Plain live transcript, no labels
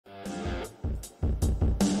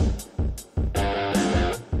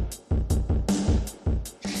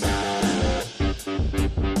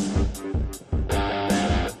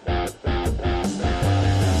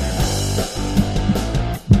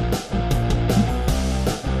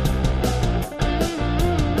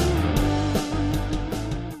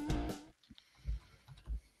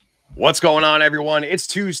What's going on, everyone? It's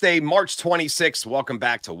Tuesday, March 26th. Welcome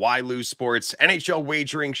back to Why Lose Sports NHL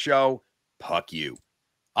Wagering Show. Puck you.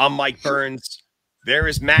 I'm Mike Burns. There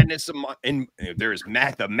is madness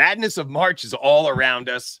the madness of March is all around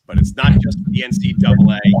us, but it's not just for the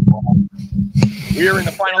NCAA. We are in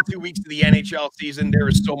the final 2 weeks of the NHL season. There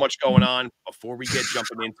is so much going on. Before we get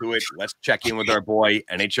jumping into it, let's check in with our boy,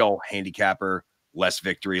 NHL handicapper, Les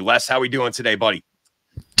Victory. Les, how we doing today, buddy?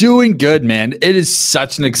 Doing good, man. It is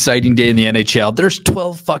such an exciting day in the NHL. There's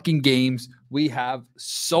 12 fucking games. We have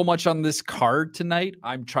so much on this card tonight.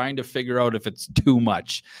 I'm trying to figure out if it's too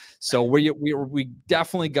much. So we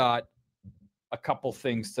definitely got a couple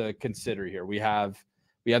things to consider here. We have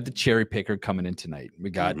the cherry picker coming in tonight. We're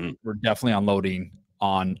definitely unloading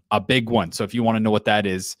on a big one. So if you want to know what that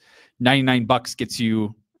is, $99 gets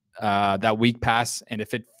you that week pass, and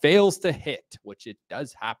if it fails to hit, which it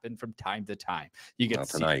does happen from time to time, you get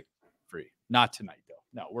tonight free. Not tonight though.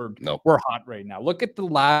 No, we're hot right now. Look at the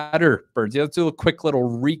ladder, Burns. Let's do a quick little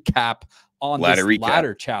recap on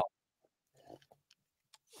ladder challenge.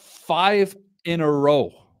 5 in a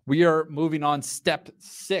row. We are moving on step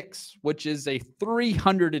 6, which is a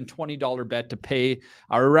 $320 bet to pay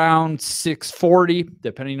around $640,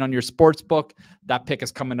 depending on your sports book. That pick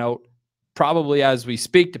is coming out probably as we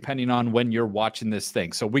speak, depending on when you're watching this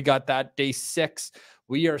thing. So we got that day 6.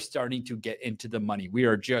 We are starting to get into the money. We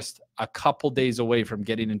are just a couple days away from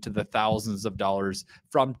getting into the thousands of dollars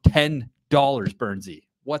from $10, Burnsy.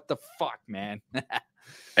 What the fuck, man?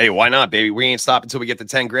 Hey, why not, baby? We ain't stopping until we get to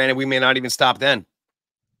 10 grand, and we may not even stop then.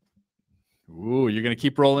 Ooh, you're going to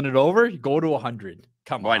keep rolling it over? You go to 100.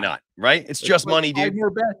 Come on. Why not? Right? It's just money, dude. 5 more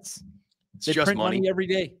bets. They print money every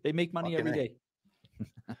day. They make money every day.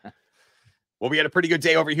 Well, we had a pretty good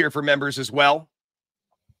day over here for members as well.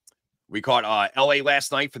 We caught LA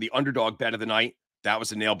last night for the underdog bet of the night. That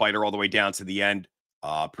was a nail biter all the way down to the end.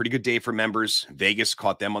 Pretty good day for members. Vegas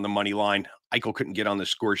caught them on the money line. Eichel couldn't get on the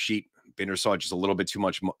score sheet. Binder saw just a little bit too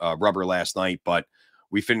much rubber last night, but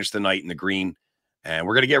we finished the night in the green. And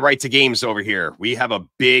we're going to get right to games over here. We have a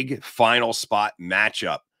big final spot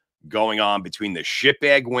matchup going on between the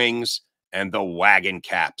Shitbag Wings and the Wagon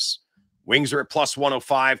Caps. Wings are at plus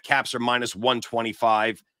 105. Caps are minus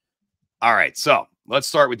 125. All right, so let's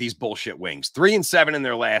start with these bullshit Wings. 3-7 in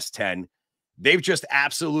their last 10. They've just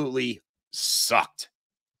absolutely sucked.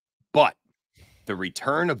 But the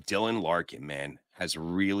return of Dylan Larkin, man, has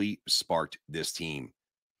really sparked this team.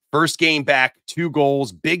 First game back, 2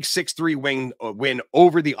 goals, big 6-3 win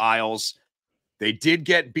over the Isles. They did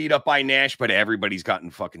get beat up by Nash, but everybody's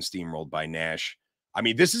gotten fucking steamrolled by Nash. I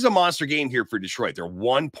mean, this is a monster game here for Detroit. They're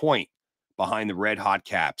 1 point behind the red hot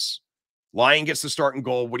Caps. Lyon gets the starting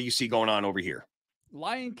goal. What do you see going on over here?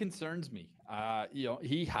 Lyon concerns me.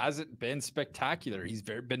 He hasn't been spectacular. He's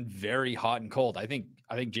been very hot and cold. I think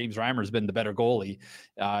James Reimer's been the better goalie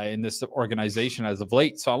in this organization as of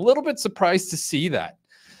late. So I'm a little bit surprised to see that.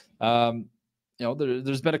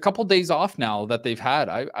 There's been a couple days off now that they've had.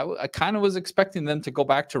 I kind of was expecting them to go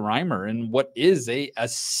back to Reimer in what is a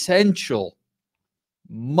essential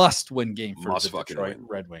must-win game for the Detroit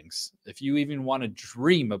Red Wings. If you even want to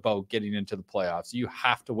dream about getting into the playoffs, you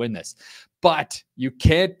have to win this. But you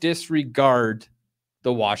can't disregard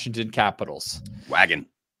the Washington Capitals. Wagon.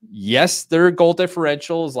 Yes, their goal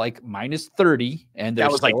differential is like minus 30. And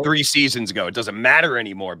that was like 3 seasons ago. It doesn't matter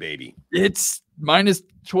anymore, baby. It's minus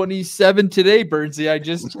 27 today, Burnsy.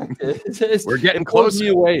 We're getting close.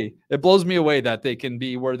 It blows me away that they can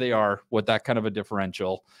be where they are with that kind of a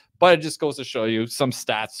differential. But it just goes to show you some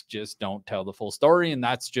stats just don't tell the full story, and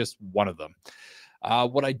that's just one of them.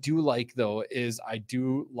 What I do like, though, is I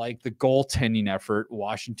do like the goaltending effort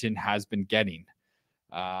Washington has been getting.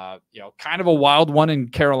 Kind of a wild one in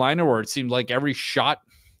Carolina where it seemed like every shot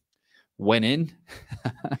went in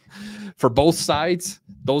for both sides.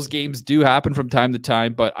 Those games do happen from time to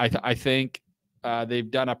time, but I think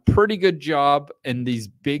they've done a pretty good job in these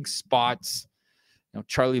big spots.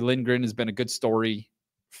 Charlie Lindgren has been a good story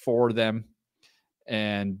for them.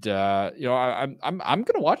 And, I'm going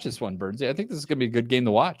to watch this one, Burnsy. I think this is going to be a good game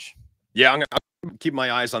to watch. Yeah, I'm going to keep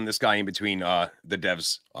my eyes on this guy in between the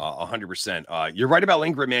devs 100%. You're right about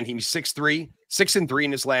Lindgren, man. He's 6'3", 6-3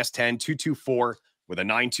 in his last 10, 2.24 with a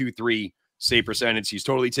 9.23 save percentage. He's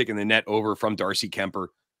totally taken the net over from Darcy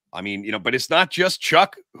Kemper. I mean, but it's not just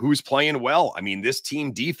Chuck who's playing well. I mean, this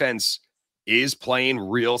team defense is playing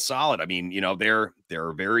real solid. I mean, they're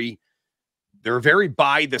a very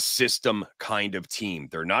by the system kind of team.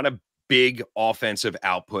 They're not a big offensive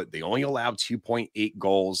output. They only allow 2.8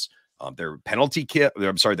 goals. Their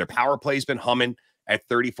their power play's been humming at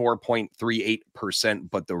 34.38%.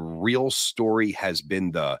 But the real story has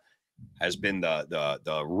been the has been the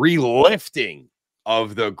relifting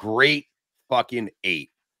of the great fucking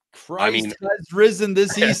 8. Christ has risen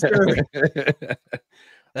this Easter.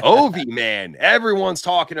 Ovi, man, everyone's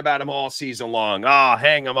talking about him all season long.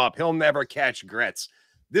 Hang him up. He'll never catch Gretz.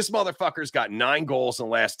 This motherfucker's got 9 goals in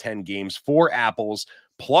the last 10 games, 4 apples,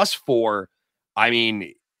 +4. I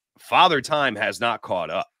mean, Father Time has not caught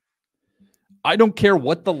up. I don't care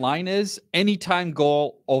what the line is. Anytime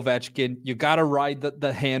goal, Ovechkin, you got to ride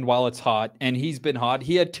the hand while it's hot. And he's been hot.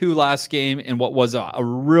 He had 2 last game in what was a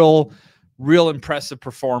real impressive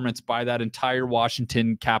performance by that entire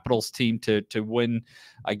Washington Capitals team to win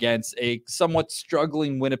against a somewhat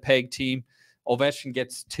struggling Winnipeg team. Ovechkin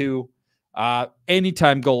gets 2.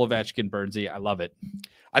 Anytime goal Ovechkin, Bernsey. I love it.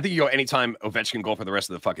 I think you go anytime Ovechkin goal for the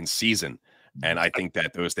rest of the fucking season. And I think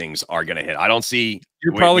that those things are going to hit. I don't see.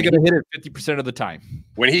 You're probably going to hit it 50% of the time.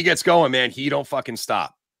 When he gets going, man, he don't fucking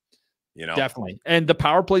stop. You know? Definitely. And the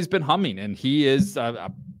power play's been humming, and he is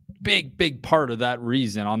a big part of that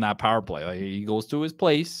reason on that power play. Like, he goes to his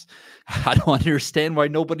place. I don't understand why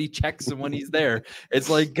nobody checks him when he's there. It's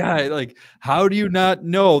like, guy, like, how do you not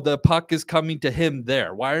know the puck is coming to him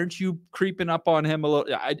there? Why aren't you creeping up on him a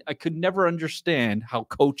little? I could never understand how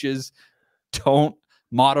coaches don't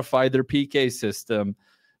modify their PK system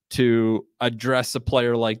to address a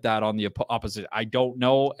player like that on the opposite. I don't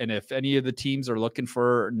know. And if any of the teams are looking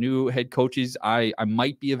for new head coaches, I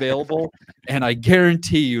might be available. And I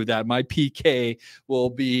guarantee you that my PK will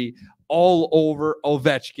be all over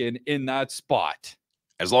Ovechkin in that spot.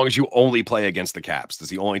 As long as you only play against the Caps.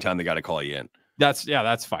 That's the only time they got to call you in. That's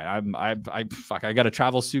fine. I got a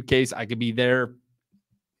travel suitcase. I could be there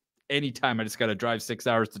anytime. I just got to drive 6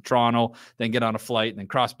 hours to Toronto, then get on a flight and then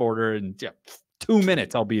cross border, and 2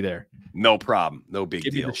 minutes I'll be there. No problem. No big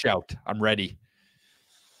deal. Give me the shout. I'm ready.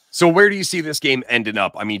 So where do you see this game ending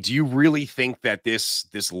up? I mean, do you really think that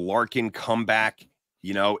this Larkin comeback,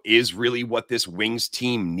 you know, is really what this Wings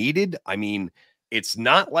team needed? I mean, it's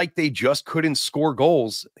not like they just couldn't score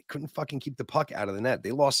goals. They couldn't fucking keep the puck out of the net.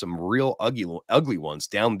 They lost some real ugly ones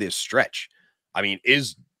down this stretch. I mean,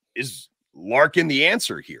 is Larkin the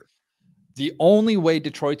answer here? The only way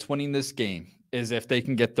Detroit's winning this game is if they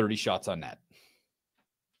can get 30 shots on net.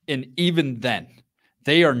 And even then,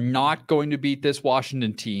 they are not going to beat this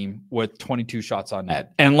Washington team with 22 shots on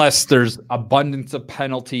net unless there's abundance of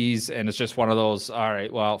penalties and it's just one of those, all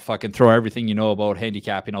right, well, fucking throw everything you know about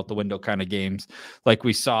handicapping out the window kind of games like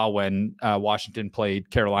we saw when Washington played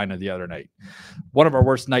Carolina the other night. One of our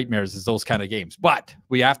worst nightmares is those kind of games. But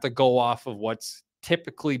we have to go off of what's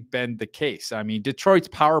typically been the case. I mean, Detroit's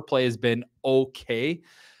power play has been okay,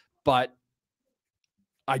 but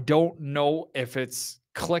I don't know if it's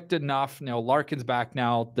clicked enough. You know, Larkin's back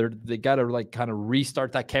now. They got to like kind of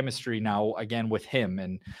restart that chemistry now again with him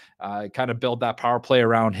and kind of build that power play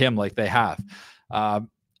around him like they have.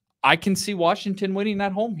 I can see Washington winning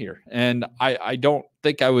at home here, and I don't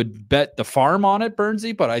think I would bet the farm on it,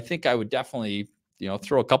 Bernsey, but I think I would definitely, you know,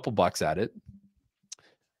 throw a couple bucks at it.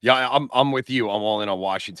 Yeah, I'm with you. I'm all in on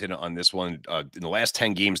Washington on this one. In the last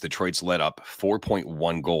 10 games, Detroit's led up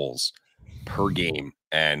 4.1 goals per game,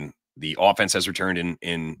 and the offense has returned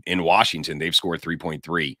in Washington. They've scored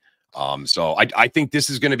 3.3. So I think this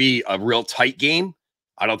is going to be a real tight game.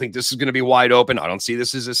 I don't think this is going to be wide open. I don't see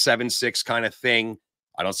this as a 7-6 kind of thing.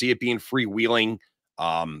 I don't see it being freewheeling.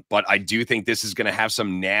 But I do think this is going to have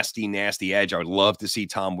some nasty edge. I would love to see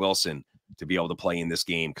Tom Wilson to be able to play in this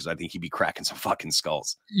game because I think he'd be cracking some fucking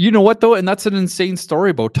skulls. You know what, though? And that's an insane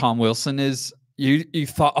story about Tom Wilson is you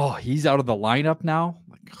thought, oh, he's out of the lineup now?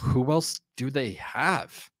 Like, who else do they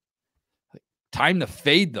have? Like, time to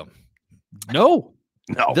fade them. No,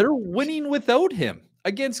 they're winning without him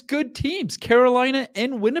against good teams, Carolina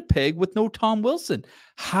and Winnipeg, with no Tom Wilson.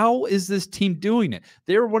 How is this team doing it?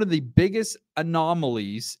 They're one of the biggest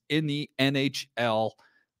anomalies in the NHL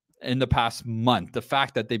in the past month. The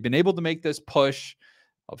fact that they've been able to make this push,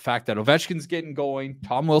 the fact that Ovechkin's getting going,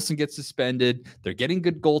 Tom Wilson gets suspended, they're getting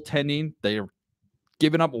good goaltending, they're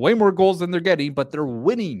giving up way more goals than they're getting, but they're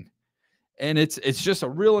winning. And it's just a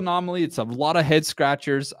real anomaly. It's a lot of head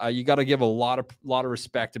scratchers. You got to give a lot of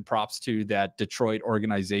respect and props to that Detroit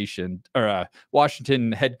organization or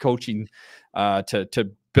Washington head coaching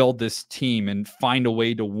to build this team and find a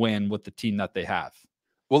way to win with the team that they have.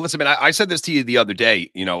 Well, listen, man, I said this to you the other day,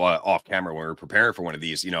 you know, off camera when we were preparing for one of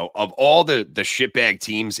these, you know, of all the shitbag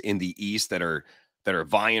teams in the East that are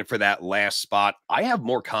vying for that last spot, I have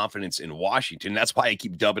more confidence in Washington. That's why I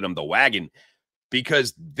keep dubbing them the wagon,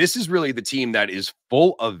 because this is really the team that is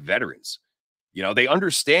full of veterans. You know, they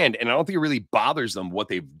understand, and I don't think it really bothers them what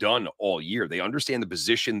they've done all year. They understand the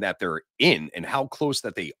position that they're in and how close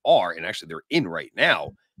that they are, and actually they're in right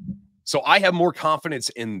now. So I have more confidence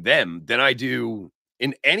in them than I do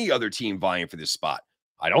in any other team vying for this spot.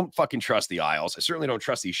 I don't fucking trust the Isles. I certainly don't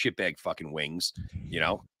trust these shitbag fucking Wings, you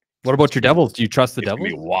know? What about your Devils? Do you trust the Devils?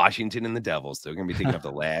 It's going to be Washington and the Devils. They're going to be taking up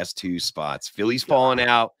the last 2 spots. Philly's falling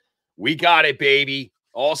out. We got it, baby.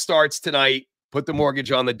 All starts tonight. Put the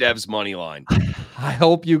mortgage on the Devs money line. I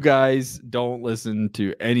hope you guys don't listen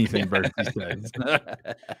to anything Berkey says.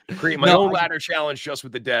 Create my own ladder challenge just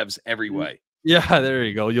with the Devs every way. Yeah, there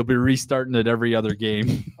you go. You'll be restarting it every other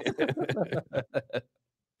game.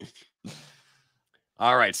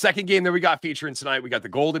 All right, second game that we got featuring tonight, we got the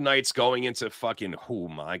Golden Knights going into fucking, oh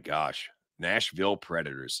my gosh, Nashville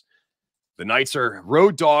Predators. The Knights are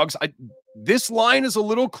road dogs. This line is a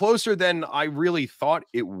little closer than I really thought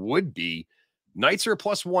it would be. Knights are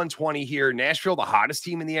plus 120 here. Nashville, the hottest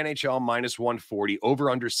team in the NHL, minus 140.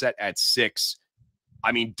 Over-under set at 6.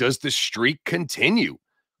 I mean, does the streak continue?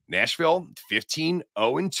 Nashville,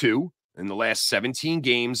 15-0-2 in the last 17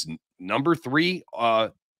 games. Number 3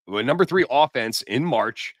 offense in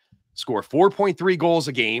March. Score 4.3 goals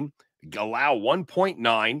a game. Allow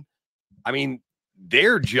 1.9. I mean,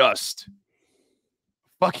 they're just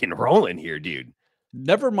fucking rolling here, dude.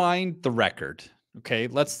 Never mind the record. Okay,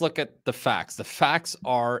 let's look at the facts. The facts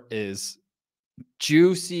is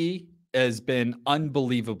Juicy has been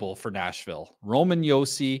unbelievable for Nashville. Roman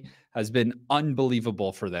Josi has been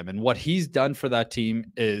unbelievable for them. And what he's done for that team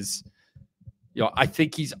is, I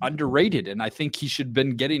think he's underrated. And I think he should have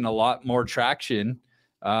been getting a lot more traction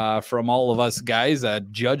from all of us guys that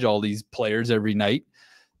judge all these players every night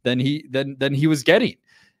than he was getting.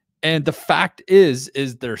 And the fact is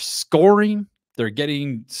they're scoring. They're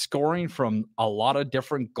getting scoring from a lot of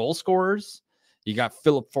different goal scorers. You got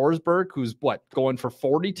Philip Forsberg, who's going for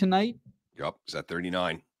 40 tonight? Yep, he's at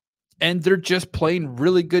 39. And they're just playing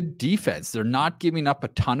really good defense. They're not giving up a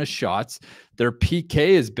ton of shots. Their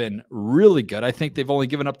PK has been really good. I think they've only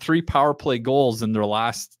given up 3 power play goals in their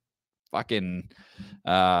last fucking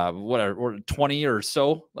 20 or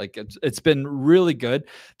so. Like it's been really good.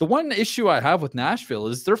 The one issue I have with Nashville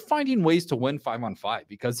is they're finding ways to win 5-on-5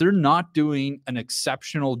 because they're not doing an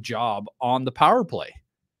exceptional job on the power play.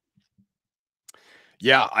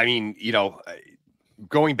 Yeah, I mean,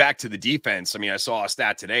 going back to the defense, I mean, I saw a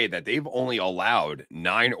stat today that they've only allowed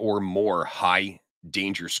 9 or more high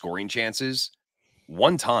danger scoring chances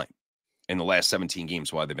one time in the last 17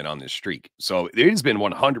 games while they've been on this streak. So it has been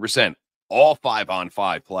 100% all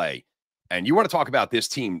 5-on-5 play. And you want to talk about this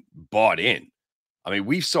team bought in. I mean,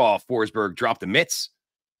 we saw Forsberg drop the mitts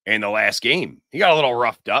in the last game. He got a little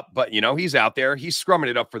roughed up, but, he's out there. He's scrumming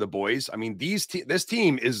it up for the boys. I mean, this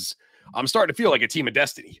team is, I'm starting to feel like a team of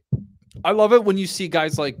destiny. I love it when you see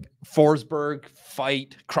guys like Forsberg,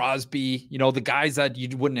 Fight, Crosby, the guys that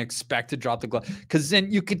you wouldn't expect to drop the glove, because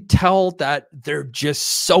then you could tell that they're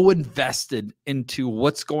just so invested into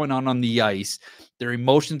what's going on the ice. Their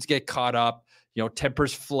emotions get caught up,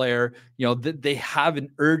 tempers flare, they have an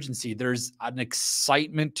urgency. There's an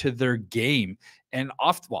excitement to their game. And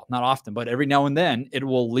not often, but every now and then it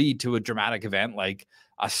will lead to a dramatic event like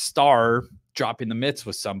a star dropping the mitts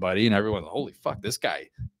with somebody and everyone, holy fuck, this guy.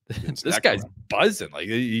 This guy's buzzing. Like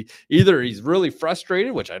either he's really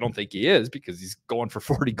frustrated, which I don't think he is because he's going for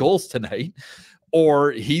 40 goals tonight,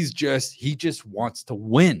 or he just wants to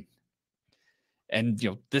win. And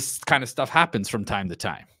this kind of stuff happens from time to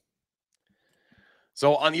time.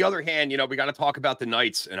 So on the other hand, we got to talk about the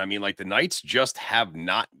Knights. And I mean, like the Knights just have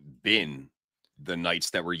not been the Knights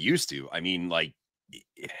that we're used to. I mean, like,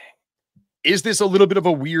 is this a little bit of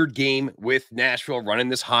a weird game with Nashville running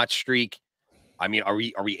this hot streak? I mean, are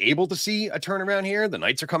we able to see a turnaround here? The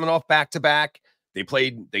Knights are coming off back-to-back. They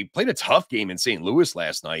played a tough game in St. Louis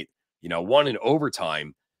last night, won in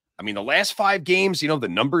overtime. I mean, the last 5 games, the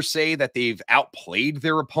numbers say that they've outplayed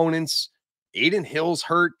their opponents. Aiden Hill's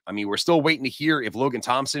hurt. I mean, we're still waiting to hear if Logan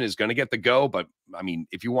Thompson is going to get the go, but I mean,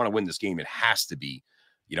 if you want to win this game, it has to be,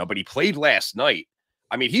 but he played last night.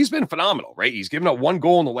 I mean, he's been phenomenal, right? He's given up 1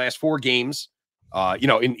 goal in the last 4 games,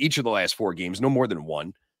 in each of the last 4 games, no more than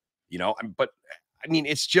 1. But I mean,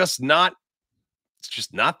 it's just not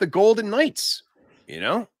the Golden Knights,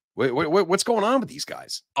 what's going on with these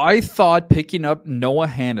guys? I thought picking up Noah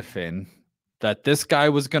Hanifin, that this guy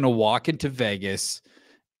was going to walk into Vegas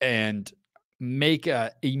and make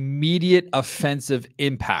a immediate offensive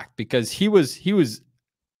impact because he was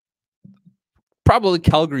probably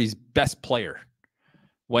Calgary's best player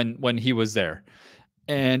when he was there.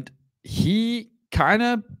 And he kind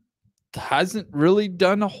of hasn't really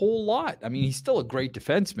done a whole lot. I mean, he's still a great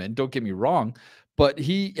defenseman, don't get me wrong, but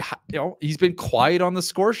he's been quiet on the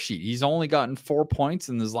score sheet. He's only gotten 4 points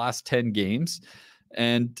in his last 10 games.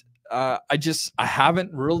 And I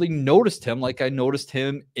haven't really noticed him like I noticed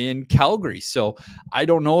him in Calgary. So I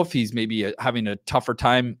don't know if he's maybe having a tougher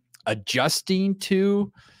time adjusting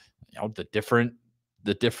to, the different,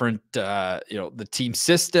 the team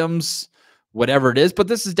systems, whatever it is. But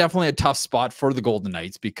this is definitely a tough spot for the Golden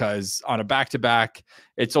Knights because on a back-to-back,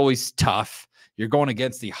 it's always tough. You're going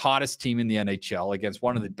against the hottest team in the NHL, against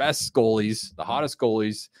one of the best goalies, the hottest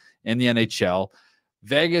goalies in the NHL.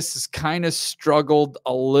 Vegas has kind of struggled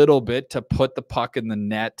a little bit to put the puck in the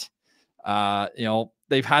net.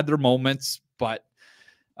 They've had their moments, but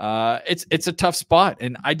it's a tough spot.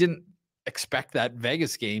 And I didn't expect that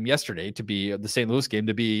Vegas game yesterday to be the St. Louis game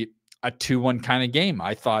to be a 2-1 kind of game.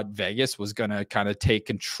 I thought Vegas was going to kind of take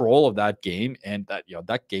control of that game, and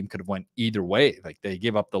that game could have went either way. Like they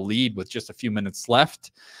gave up the lead with just a few minutes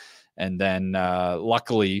left, and then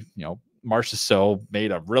luckily, Marchessault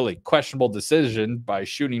made a really questionable decision by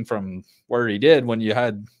shooting from where he did when you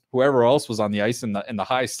had whoever else was on the ice in the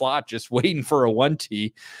high slot just waiting for a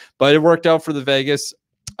 1T, but it worked out for the Vegas.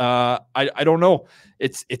 I don't know.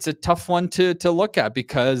 It's a tough one to look at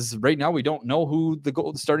because right now we don't know who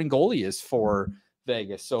the starting goalie is for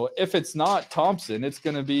Vegas. So if it's not Thompson, it's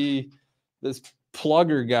going to be this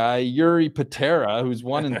plugger guy, Yuri Patera, who's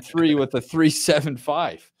 1-3 with a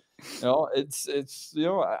 3.75.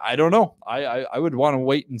 I don't know. I would want to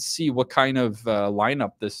wait and see what kind of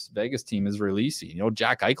lineup this Vegas team is releasing.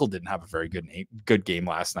 Jack Eichel didn't have a very good game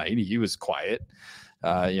last night. He was quiet.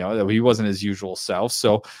 He wasn't his usual self.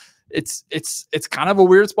 So it's kind of a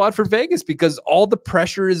weird spot for Vegas because all the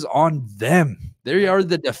pressure is on them. They are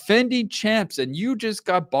the defending champs, and you just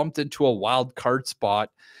got bumped into a wild card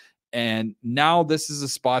spot. And now this is a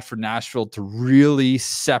spot for Nashville to really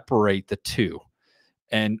separate the two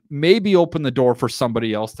and maybe open the door for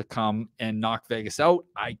somebody else to come and knock Vegas out.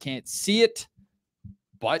 I can't see it,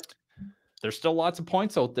 but there's still lots of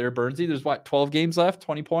points out there, Burnsy. There's 12 games left,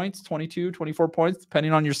 20 points, 22, 24 points,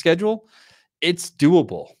 depending on your schedule. It's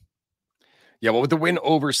doable. Yeah, well, with the win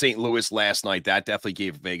over St. Louis last night, that definitely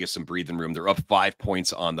gave Vegas some breathing room. They're up 5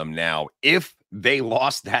 points on them now. If they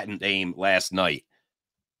lost that game last night,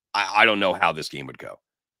 I don't know how this game would go.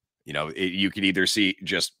 You could either see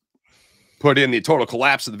just put in the total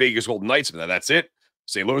collapse of the Vegas Golden Knights, but that's it.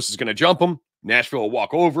 St. Louis is going to jump them. Nashville will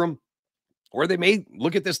walk over them. Or they may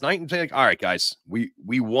look at this night and say, all right, guys, we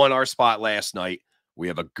won our spot last night. We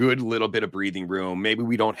have a good little bit of breathing room. Maybe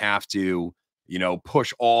we don't have to,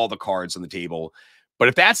 push all the cards on the table. But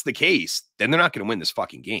if that's the case, then they're not going to win this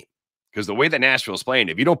fucking game. Because the way that Nashville is playing,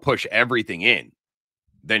 if you don't push everything in,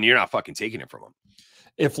 then you're not fucking taking it from them.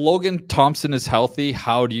 If Logan Thompson is healthy,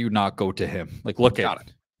 how do you not go to him? Like, look at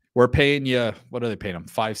it. We're paying you, what are they paying him?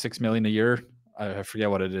 $5-6 million a year? I forget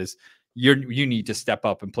what it is. You need to step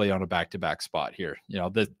up and play on a back-to-back spot here.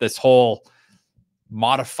 This whole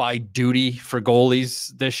modified duty for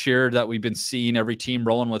goalies this year that we've been seeing every team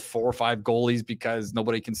rolling with 4 or 5 goalies because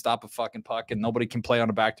nobody can stop a fucking puck and nobody can play on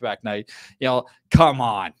a back-to-back night. Come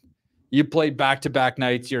on. You played back-to-back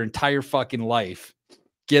nights your entire fucking life.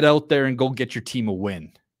 Get out there and go get your team a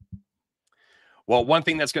win. Well, one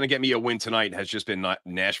thing that's going to get me a win tonight has just been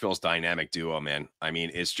Nashville's dynamic duo, man. I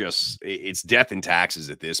mean, it's death and taxes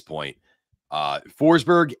at this point.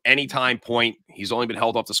 Forsberg, anytime point. He's only been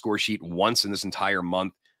held off the score sheet once in this entire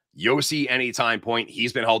month. Josi, anytime point.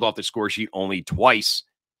 He's been held off the score sheet only twice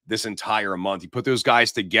this entire month. You put those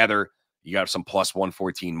guys together, you got some plus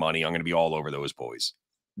 114 money. I'm going to be all over those boys.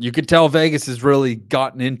 You could tell Vegas has really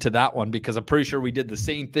gotten into that one because I'm pretty sure we did the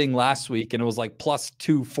same thing last week and it was like plus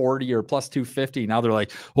 240 or plus 250. Now they're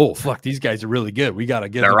like, oh, fuck, these guys are really good. We got to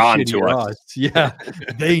get them on to us. Yeah,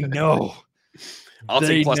 they know. I'll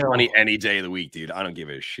take plus money any day of the week, dude. I don't give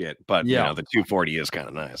a shit. But, the 240 is kind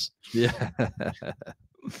of nice. Yeah.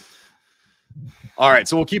 All right,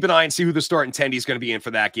 so we'll keep an eye and see who the starting tendy is going to be in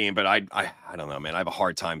for that game. But I don't know, man. I have a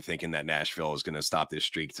hard time thinking that Nashville is going to stop this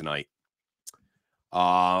streak tonight.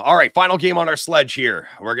 All right, final game on our sledge here.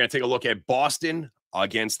 We're going to take a look at Boston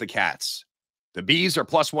against the Cats. The Bees are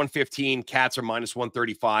plus 115. Cats are minus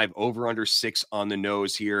 135. Over under 6 on the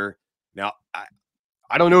nose here. Now,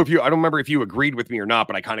 I don't remember if you agreed with me or not,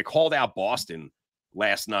 but I kind of called out Boston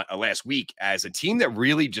last week as a team that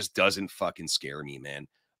really just doesn't fucking scare me, man.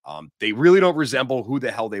 They really don't resemble who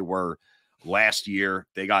the hell they were last year.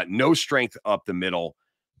 They got no strength up the middle.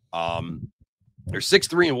 They're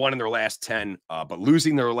 6-3-1 in their last 10, but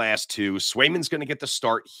losing their last 2. Swayman's going to get the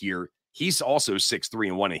start here. He's also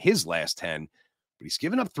 6-3-1 in his last 10, but he's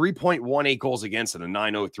given up 3.18 goals against and a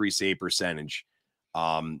 .903 save percentage.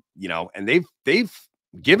 And they've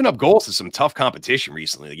given up goals to some tough competition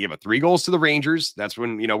recently. They gave up 3 goals to the Rangers. That's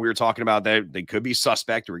when, we were talking about that they could be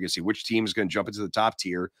suspect. We're going to see which team is going to jump into the top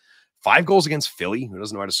tier. 5 goals against Philly, who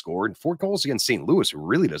doesn't know how to score, and 4 goals against St. Louis, who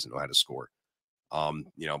really doesn't know how to score.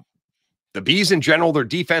 You know, the Bees in general, their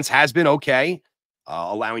defense has been okay,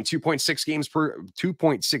 allowing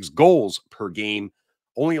 2.6 goals per game,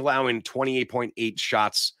 only allowing 28.8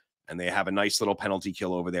 shots, and they have a nice little penalty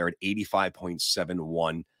kill over there at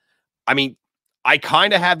 85.71. I mean, I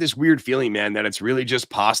kind of have this weird feeling, man, that it's really just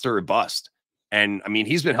pasta or bust. And I mean,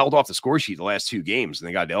 he's been held off the score sheet the last 2 games, and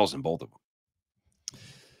they got L's in both of them.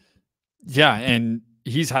 Yeah, and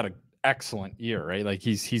he's had an excellent year, right? Like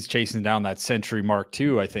he's chasing down that century mark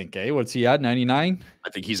too, I think. What's he at? 99? I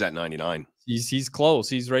think he's at 99. He's close.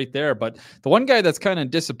 He's right there. But the one guy that's kind of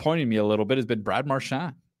disappointing me a little bit has been Brad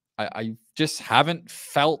Marchand. I just haven't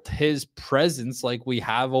felt his presence like we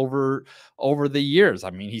have over the years.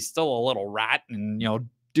 I mean, he's still a little rat and, you know,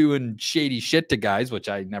 doing shady shit to guys, which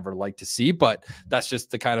I never like to see, but that's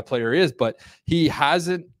just the kind of player he is. But he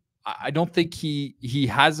hasn't, I don't think he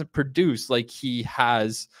hasn't produced like he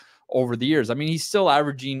has over the years. I mean, he's still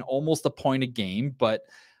averaging almost a point a game, but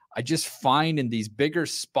I just find in these bigger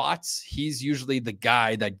spots, he's usually the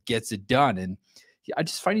guy that gets it done. And I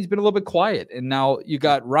just find he's been a little bit quiet. And now you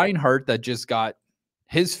got Reinhart that just got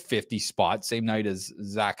his 50 spot, same night as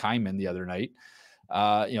Zach Hyman the other night.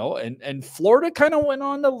 You know, and Florida kind of went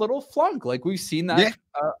on a little flunk. Like we've seen that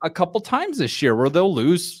a couple times this year where they'll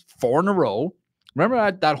lose 4 in a row. Remember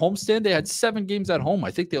at that homestand, they had 7 games at home.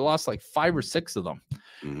 I think they lost like 5 or 6 of them.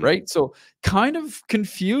 Right. So kind of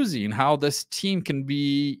confusing how this team can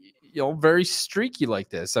be, you know, very streaky like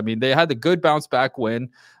this. I mean, they had the good bounce back win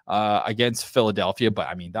against Philadelphia, but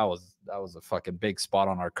I mean, that was a fucking big spot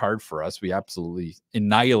on our card for us. We absolutely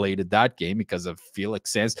annihilated that game because of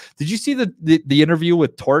Felix Sands. Did you see the interview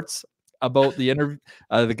with Torts about the interview?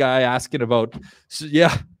 The guy asking about, it's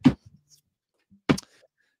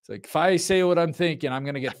like, if I say what I'm thinking, I'm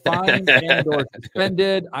going to get fined and or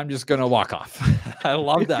suspended. I'm just going to walk off. I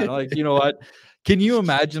love that. Like, you know what? Can you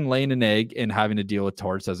imagine laying an egg and having to deal with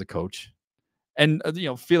Torts as a coach? And, you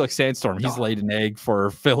know, Felix Sandstorm, he's laid an egg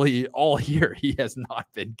for Philly all year. He has not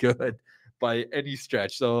been good by any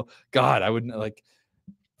stretch. So, God, I wouldn't like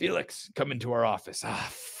Felix come into our office.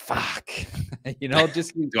 Fuck. You know,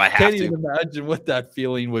 just can't even imagine what that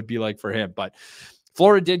feeling would be like for him. But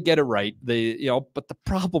Florida did get it right. They, you know, but the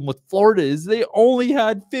problem with Florida is they only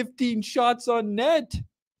had 15 shots on net.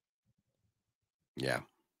 Yeah.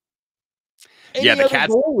 The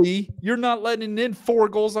Cats goalie, you're not letting in 4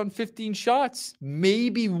 goals on 15 shots.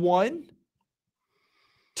 Maybe 1,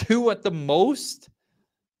 2 at the most,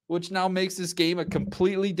 which now makes this game a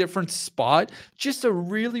completely different spot. Just a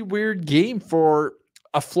really weird game for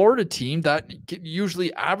a Florida team that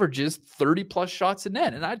usually averages 30 plus shots a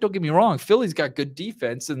net. And don't get me wrong, Philly's got good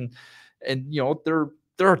defense and you know,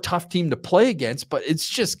 they're a tough team to play against, but it's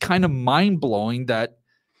just kind of mind-blowing that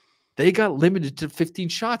they got limited to 15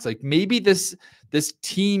 shots. Like maybe this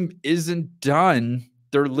team isn't done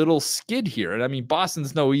their little skid here. And I mean,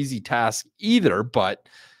 Boston's no easy task either, but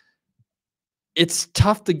it's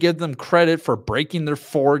tough to give them credit for breaking their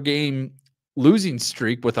 4-game losing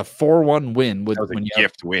streak with a 4-1 win. With when you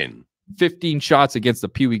gift win 15 shots against the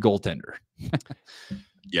Pee Wee goaltender.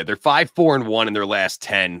 Yeah, they're 5-4-1 in their last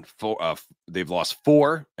 10. They've lost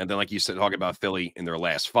 4, and then like you said, talking about Philly in their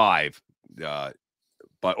last 5.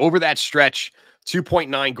 But over that stretch,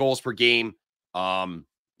 2.9 goals per game.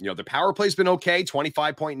 You know, the power play's been okay,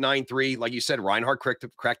 25.93. Like you said, Reinhart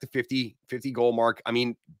cracked the 50 goal mark. I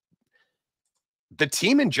mean, the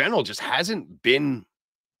team in general just hasn't been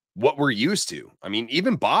what we're used to. I mean,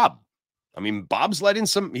 even Bob. I mean, Bob's let in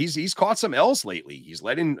some, he's caught some L's lately. He's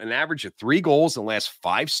let in an average of 3 goals in the last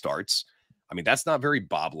 5 starts. I mean, that's not very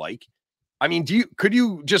Bob-like. I mean, could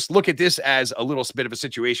you just look at this as a little bit of a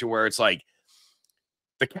situation where it's like,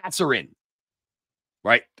 the Cats are in,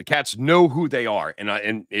 right? The Cats know who they are.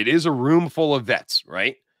 And it is a room full of vets,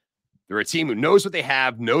 right? They're a team who knows what they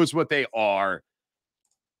have, knows what they are.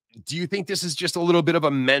 Do you think this is just a little bit of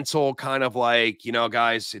a mental kind of like, you know,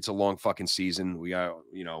 guys, it's a long fucking season. We got,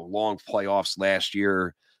 you know, long playoffs last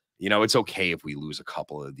year. You know, it's okay if we lose a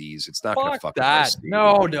couple of these. It's not going to fucking that.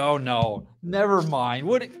 No. Never mind.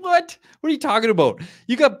 What are you talking about?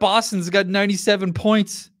 You got Boston's got 97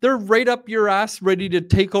 points. They're right up your ass, ready to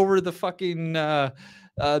take over the fucking the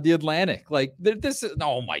Atlantic. Like this is,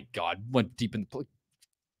 oh my God, went deep in the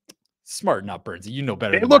smarten up, Burnsy. You know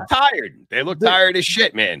better. They look tired. They look tired as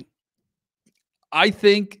shit, man. I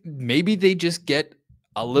think maybe they just get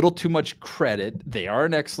a little too much credit. They are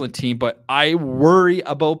an excellent team, but I worry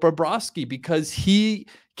about Bobrovsky because he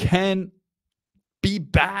can be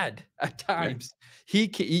bad at times. Yeah. He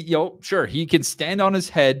can, sure, he can stand on his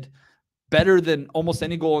head better than almost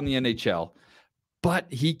any goal in the NHL. but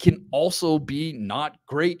he can also be not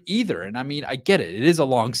great either. And I mean, I get it. It is a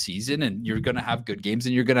long season and you're going to have good games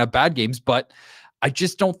and you're going to have bad games, but I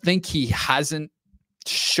just don't think he hasn't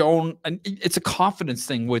shown, and it's a confidence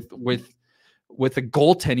thing with the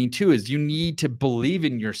goaltending too, is you need to believe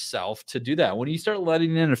in yourself to do that. When you start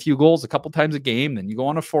letting in a few goals a couple times a game, then you go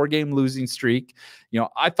on a 4-game losing streak.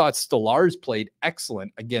 I thought Stolarz played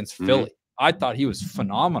excellent against Philly. I thought he was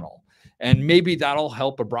phenomenal. And maybe that'll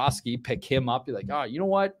help Bobrovsky pick him up. Be like, oh, you know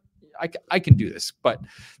what? I can do this. But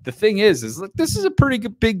the thing is look, this is a pretty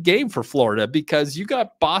big game for Florida because you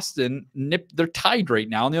got Boston. They're tied right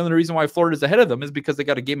now. And the only reason why Florida's ahead of them is because they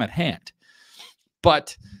got a game at hand.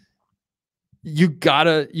 But you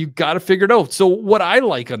gotta figure it out. So what I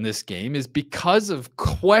like on this game is because of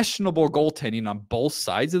questionable goaltending on both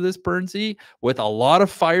sides of this, Bernsey, with a lot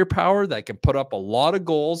of firepower that can put up a lot of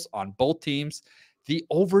goals on both teams. The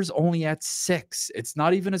over's only at 6. It's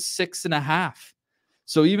not even a 6.5.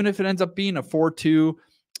 So even if it ends up being a 4-2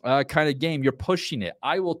 kind of game, you're pushing it.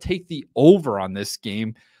 I will take the over on this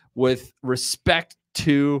game with respect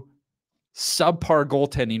to subpar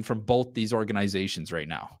goaltending from both these organizations right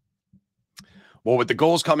now. Well, with the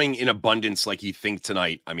goals coming in abundance like you think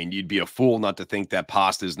tonight, I mean, you'd be a fool not to think that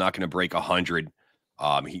Pasta is not going to break 100.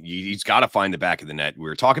 He's got to find the back of the net. We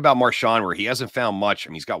were talking about Marchand, where he hasn't found much. I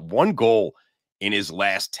mean, he's got 1 goal in his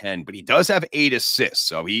last 10, but he does have 8 assists.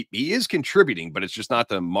 So he is contributing, but it's just not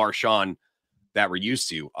the Marchand that we're used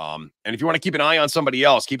to. And if you want to keep an eye on somebody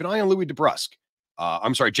else, keep an eye on Louis DeBrusk.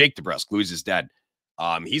 I'm sorry, Jake DeBrusk. Louis is dead.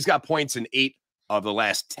 He's got points in 8 of the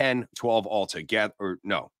last 10, 12 altogether. Or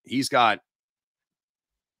no, he's got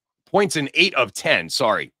points in 8 of 10.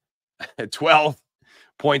 Sorry, 12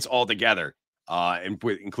 points altogether,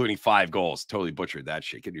 including 5 goals. Totally butchered that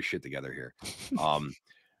shit. Get your shit together here.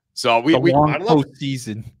 So we long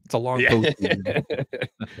postseason. It's a long postseason.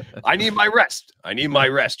 I need my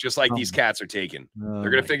rest. Just like these Cats are taking.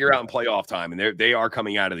 They're going to figure out in playoff time, and they are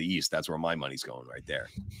coming out of the East. That's where my money's going right there.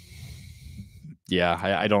 Yeah,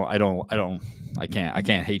 I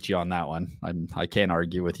can't hate you on that one. I can't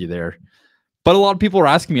argue with you there. But a lot of people are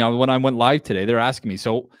asking me when I went live today. They're asking me,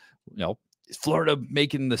 so is Florida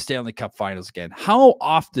making the Stanley Cup Finals again? How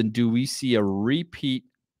often do we see a repeat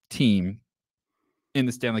team in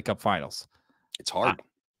the Stanley Cup Finals? It's hard.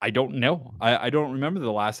 I don't know. I don't remember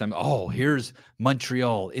the last time. Oh, here's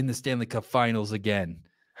Montreal in the Stanley Cup Finals again.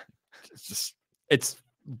 It's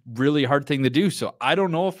really hard thing to do. So I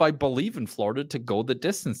don't know if I believe in Florida to go the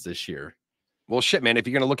distance this year. Well, shit, man, if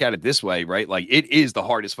you're going to look at it this way, right? Like, it is the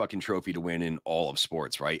hardest fucking trophy to win in all of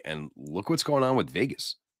sports, right? And look what's going on with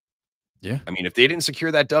Vegas. Yeah. I mean, if they didn't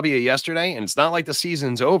secure that W yesterday, and it's not like the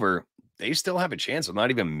season's over, they still have a chance of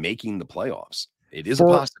not even making the playoffs. It is a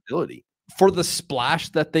possibility. For the splash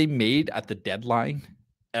that they made at the deadline,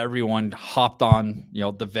 everyone hopped on,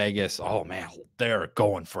 the Vegas. Oh, man, they're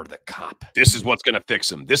going for the cup. This is what's going to fix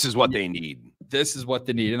them. This is what they need. This is what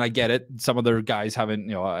they need. And I get it. Some of their guys haven't,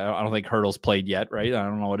 I don't think Hurdle's played yet, right? I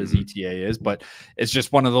don't know what his ETA is, but it's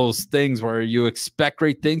just one of those things where you expect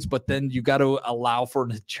great things, but then you got to allow for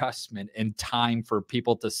an adjustment and time for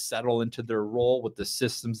people to settle into their role with the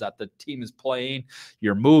systems that the team is playing.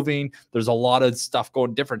 You're moving. There's a lot of stuff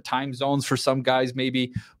going, different time zones for some guys,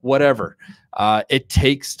 maybe whatever. It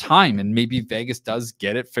takes time, and maybe Vegas does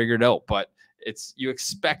get it figured out, but you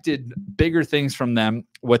expected bigger things from them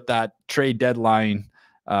with that trade deadline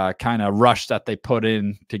kind of rush that they put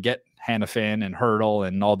in to get Hanifin and Hurdle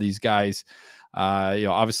and all these guys.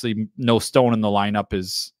 Obviously no Stone in the lineup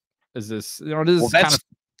is this,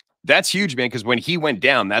 that's huge, man. Cause when he went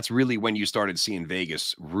down, that's really when you started seeing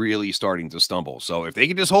Vegas really starting to stumble. So if they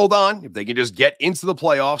can just hold on, if they can just get into the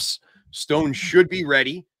playoffs, Stone should be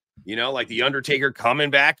ready, like the Undertaker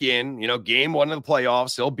coming back in, game 1 of the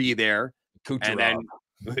playoffs, he'll be there. And then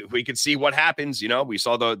we could see what happens. We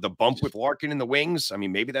saw the bump with Larkin in the wings. I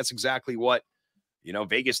mean, maybe that's exactly what,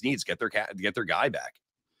 Vegas needs, get their guy back.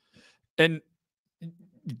 And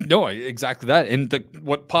no, exactly that. And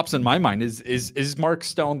what pops in my mind is Mark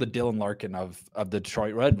Stone the Dylan Larkin of the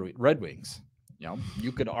Detroit Red Wings?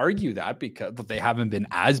 You could argue that because they haven't been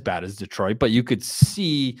as bad as Detroit, but you could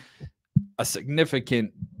see a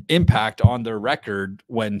significant impact on their record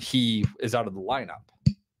when he is out of the lineup.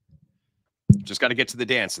 Just got to get to the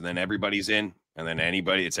dance, and then everybody's in, and then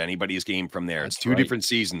it's anybody's game from there. It's two different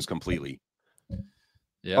seasons completely.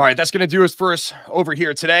 Yeah. All right, that's going to do us for us over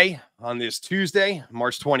here today on this Tuesday,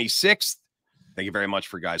 March 26th. Thank you very much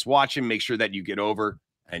for guys watching. Make sure that you get over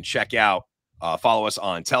and check out, follow us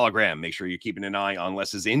on Telegram. Make sure you're keeping an eye on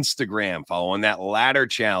Les's Instagram. Follow on that ladder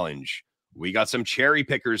challenge. We got some cherry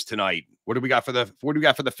pickers tonight. What do we got for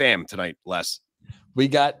the fam tonight, Les? We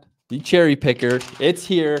got The cherry picker. It's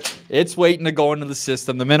here. It's waiting to go into the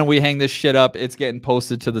system. The minute we hang this shit up, it's getting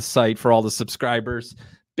posted to the site for all the subscribers.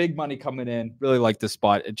 Big money coming in. Really like this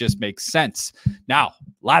spot. It just makes sense. Now,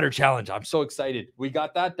 ladder challenge. I'm so excited. We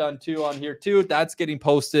got that done too on here too. That's getting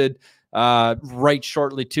posted right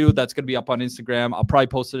shortly too. That's going to be up on Instagram. I'll probably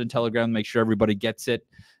post it in Telegram. Make sure everybody gets it.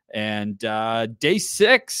 And day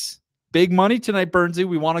 6, big money tonight, Burnsy.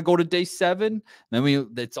 We want to go to day 7. Then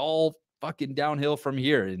it's all fucking downhill from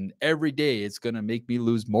here, and every day it's gonna make me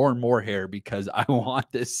lose more and more hair because I want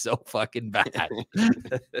this so fucking bad.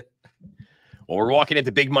 Well, we're walking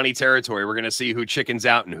into big money territory. We're gonna see who chickens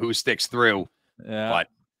out and who sticks through. Yeah. But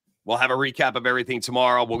we'll have a recap of everything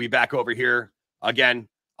tomorrow. We'll be back over here again.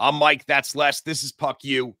 I'm Mike. That's Les. This is Puck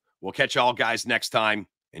U. We'll catch y'all guys next time.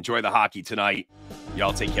 Enjoy the hockey tonight.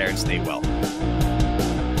 Y'all take care and stay well.